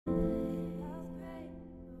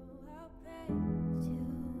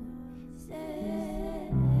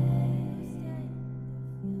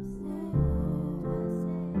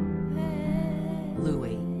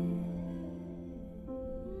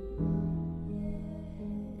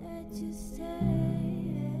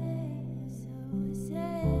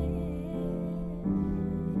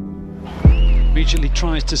immediately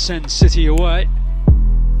tries to send City away.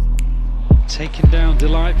 Taken down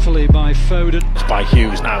delightfully by Foden. It's by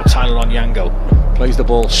Hughes now. Tyler Onyango plays the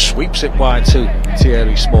ball, sweeps it wide to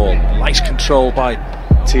Thierry Small. Nice control by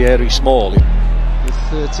Thierry Small. With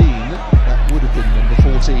 13, that would have been number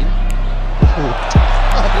 14. Oh,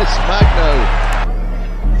 Thomas Magno.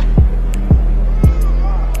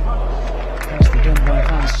 Nicely done by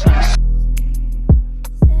Van Sass.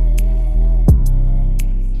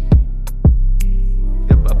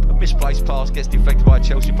 A misplaced pass gets deflected by a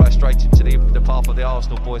Chelsea player straight into the path of the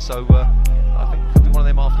Arsenal boy, so I think it could be one of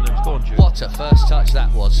them afternoons. Go on, Jude. What a first touch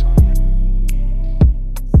that was.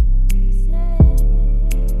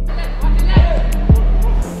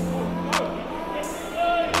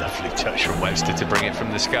 Lovely touch from Webster to bring it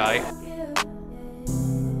from the sky.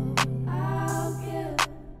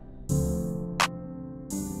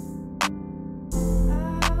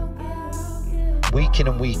 Week in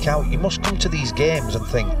and week out, you must come to these games and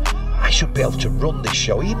think, I should be able to run this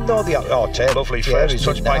show, even though the Lovely first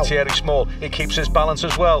touch by Thierry Small. He keeps his balance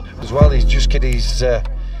as well. He's just get his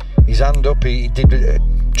hand up. He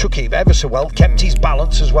took it ever so well, kept his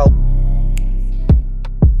balance as well.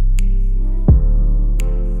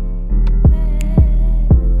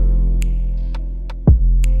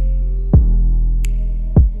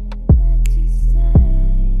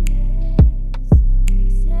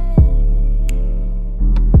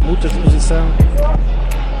 Muita exposição.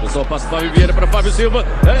 Usou o passo do Fábio Vieira para Fabio Silva.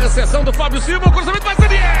 A recepção do Fábio Silva. O cruzamento vai ser.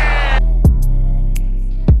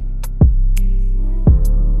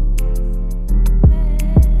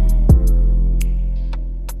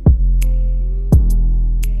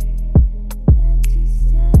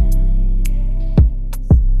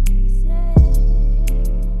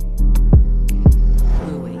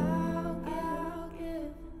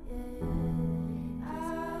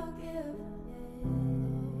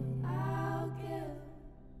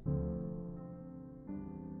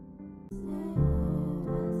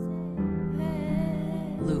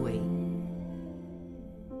 Louis.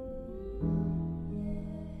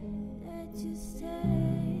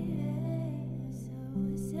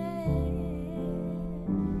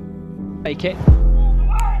 Take it.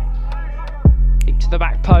 Kick to the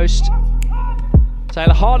back post.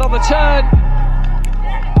 Taylor hard on the turn.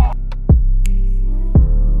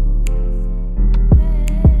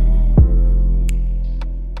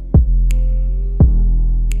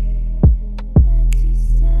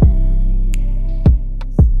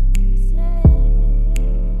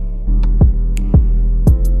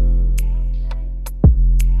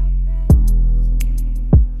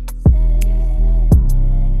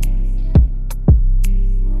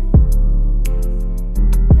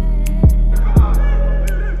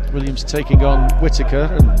 Williams taking on Whittaker,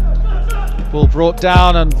 and ball brought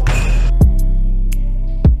down, and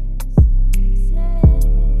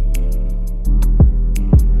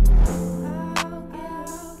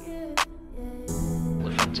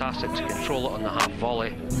Fantastic to control it on the half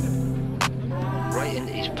volley. Right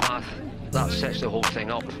into his path. That sets the whole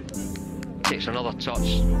thing up. Takes another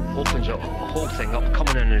touch, opens the whole thing up,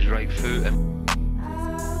 coming in his right foot.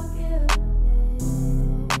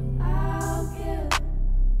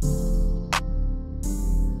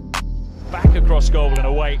 Back across goal and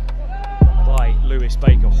away by Lewis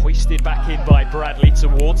Baker, hoisted back in by Bradley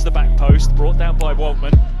towards the back post, brought down by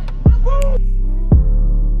Waltman.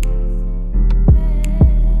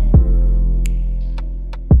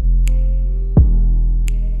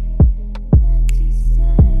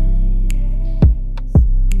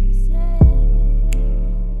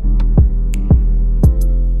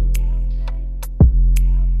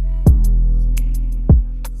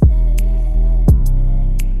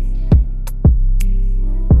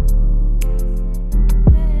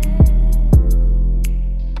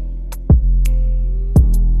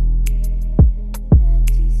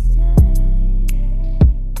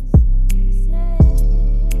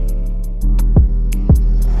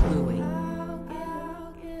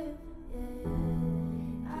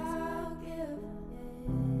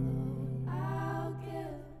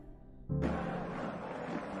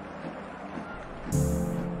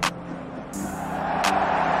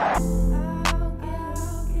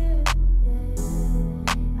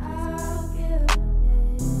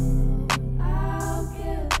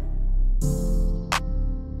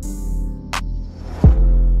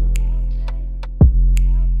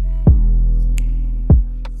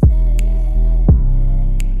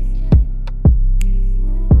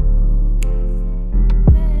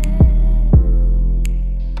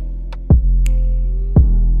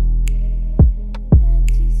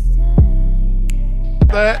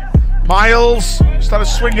 Miles started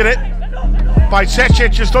swinging it by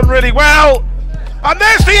Cecic, has done really well. And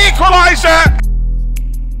there's the equaliser.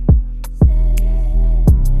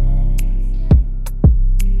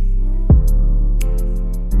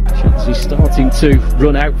 He's starting to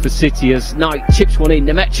run out for City as Knight chips one in.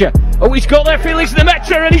 Nemecha. Oh, he's got their feelings.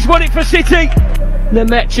 Nemecha, and he's won it for City.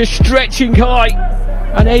 Nemecha stretching high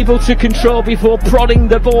and able to control before prodding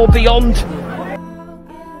the ball beyond